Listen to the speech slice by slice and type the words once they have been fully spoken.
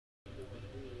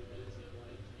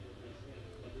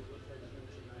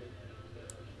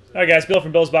All right, guys, Bill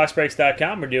from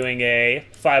BillsBoxBreaks.com. We're doing a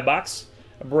 5-box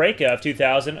break of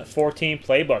 2014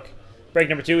 Playbook. Break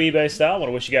number 2, eBay style. I want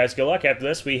to wish you guys good luck. After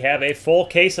this, we have a full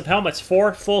case of helmets.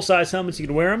 4 full-size helmets. You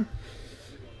can wear them.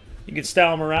 You can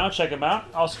style them around. Check them out.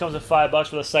 Also comes with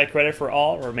 $5 with a site credit for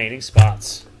all remaining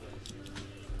spots.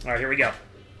 All right, here we go.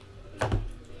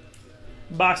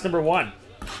 Box number 1.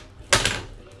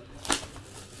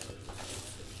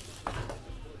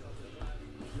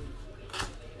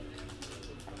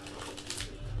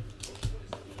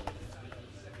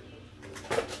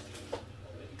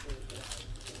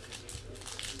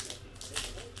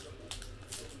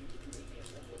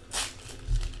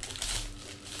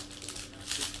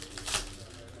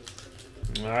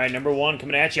 All right, number 1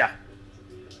 coming at ya.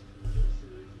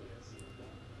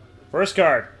 First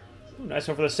card. Ooh, nice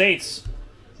one for the Saints.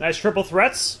 Nice triple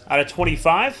threats out of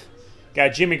 25. Got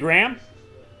Jimmy Graham,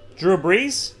 Drew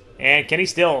Brees, and Kenny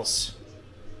Stills.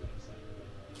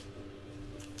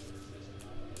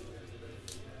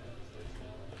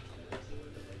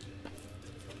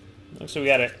 Looks like we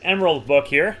got an Emerald book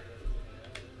here.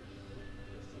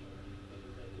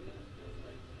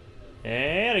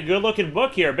 And a good-looking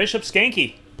book here. Bishop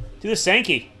Skanky. To the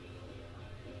Sankey.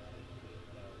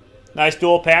 Nice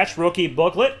dual patch rookie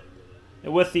booklet.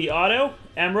 And with the auto,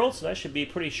 Emerald. So that should be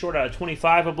pretty short out of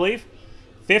 25, I believe.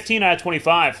 15 out of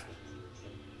 25.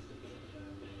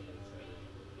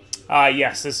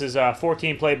 Yes, this is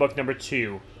 14 Playbook number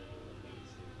 2.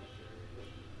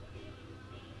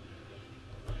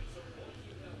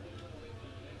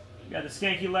 Got the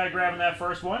Skanky leg grabbing that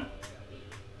first one.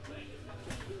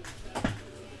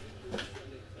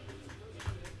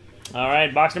 All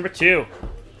right, box number 2.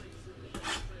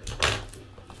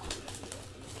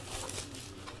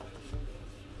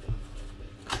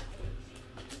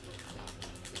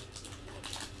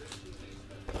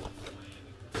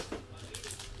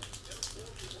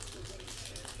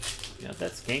 Got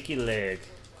that Skanky leg.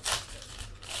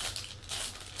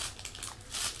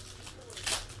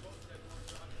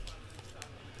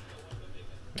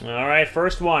 All right,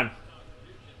 first one.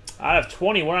 Out of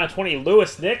 20, 1 out of 20,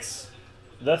 Lewis Nix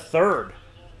the third.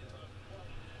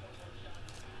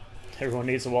 Everyone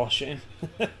needs a wall shame.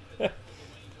 That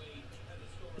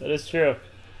is true.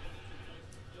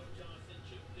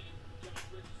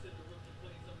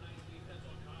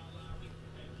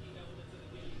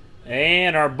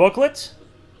 And our booklet.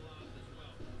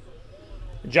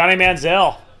 Johnny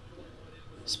Manziel.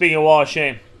 Speaking of wall of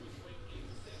shame.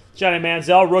 Johnny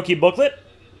Manziel rookie booklet.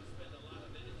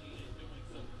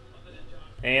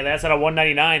 And that's out of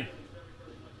 199.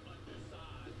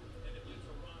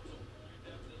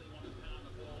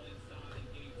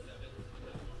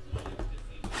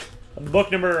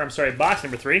 Book number, I'm sorry, box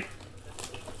number 3.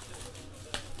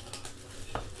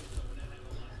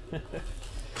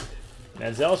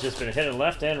 Manziel's just been hitting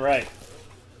left and right.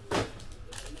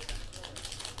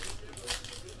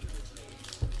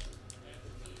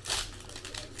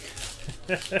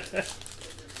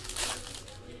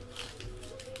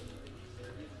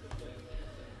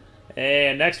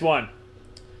 And next one.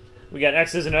 We got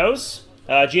X's and O's.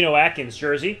 Geno Atkins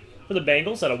jersey for the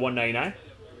Bengals out of 199.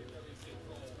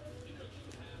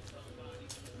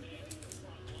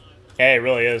 Hey, it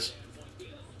really is.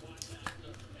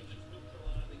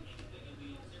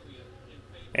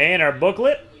 And our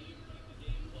booklet.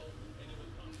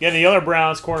 Getting the other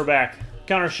Browns cornerback,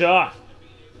 Connor Shaw.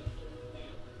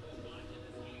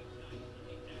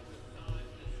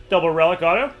 Double relic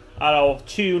auto out of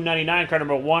 299, card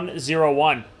number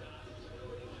 101.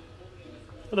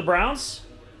 For the Browns.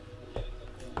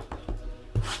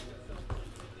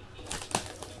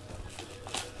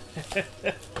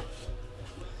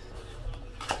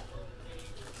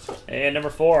 And number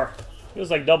 4. Feels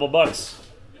like double bucks.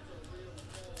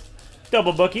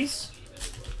 Double bookies.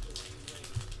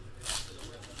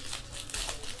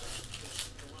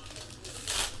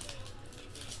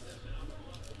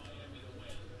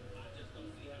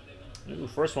 Ooh,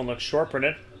 first one looks short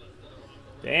printed.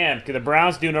 Damn, could the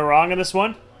Browns do no wrong in this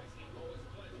one?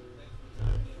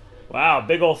 Wow,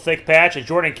 big old thick patch of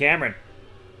Jordan Cameron.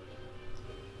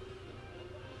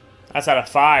 That's out of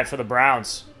 5 for the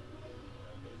Browns.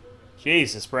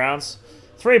 Jesus, Browns.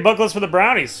 3 booklets for the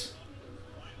Brownies.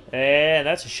 And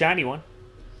that's a shiny one.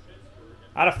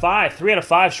 Out of 5. 3 out of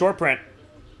 5 short print.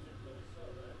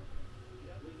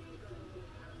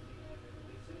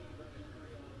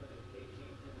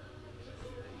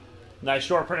 Nice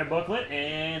short printed booklet.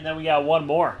 And then we got one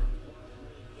more.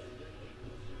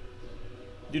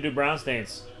 Doo-doo brown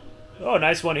stains. Oh,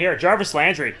 nice one here. Jarvis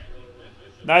Landry.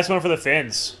 Nice one for the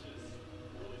Finns.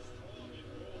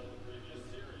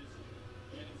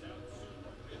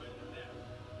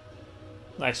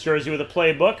 Nice jersey with a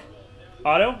playbook.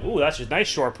 Auto. Ooh, that's just nice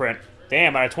short print.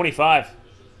 Damn, out of 25.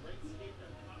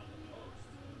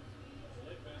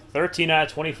 13 out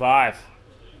of 25.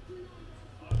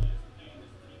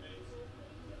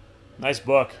 Nice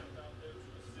book.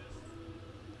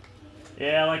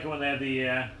 Yeah, I like it when they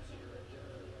have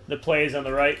the plays on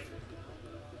the right.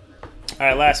 All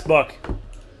right, last book.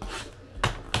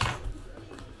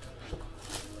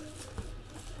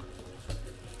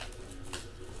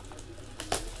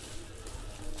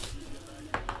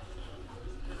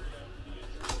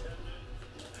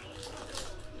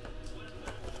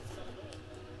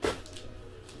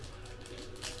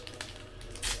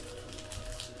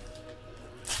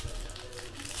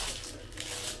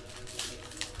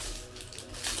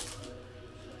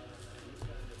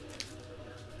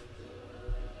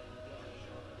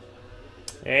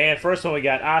 And first one we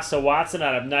got Asa Watson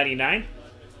out of 99.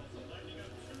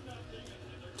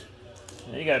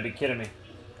 You gotta be kidding me.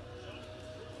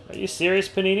 Are you serious,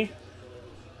 Panini?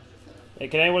 Hey,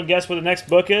 can anyone guess what the next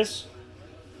book is?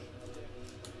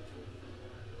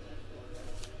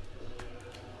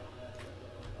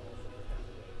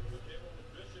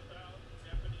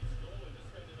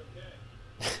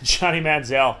 Johnny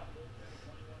Manziel.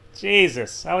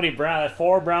 Jesus. How many Browns?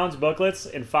 4 Browns booklets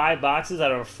in 5 boxes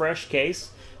out of a fresh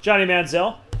case. Johnny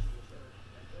Manziel.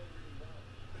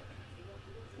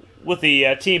 With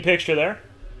the team picture there.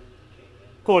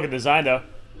 Cool looking design, though.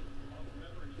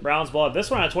 Browns ball. This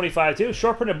one at 25, too.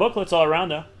 Short printed booklets all around,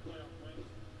 though.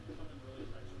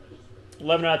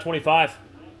 11 out of 25.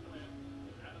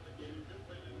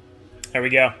 There we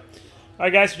go. All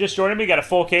right, guys, for just joining me, got a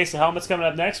full case of helmets coming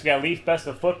up next. We got Leaf Best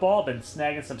of Football. Been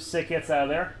snagging some sick hits out of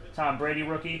there. Tom Brady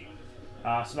rookie.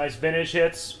 Some nice vintage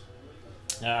hits.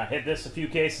 Hit this a few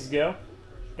cases ago.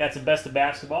 Got some Best of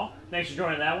Basketball. Thanks for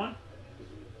joining that one.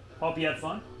 Hope you had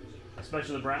fun,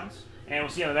 especially the Browns. And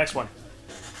we'll see you on the next one.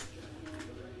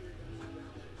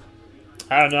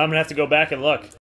 I don't know. I'm going to have to go back and look.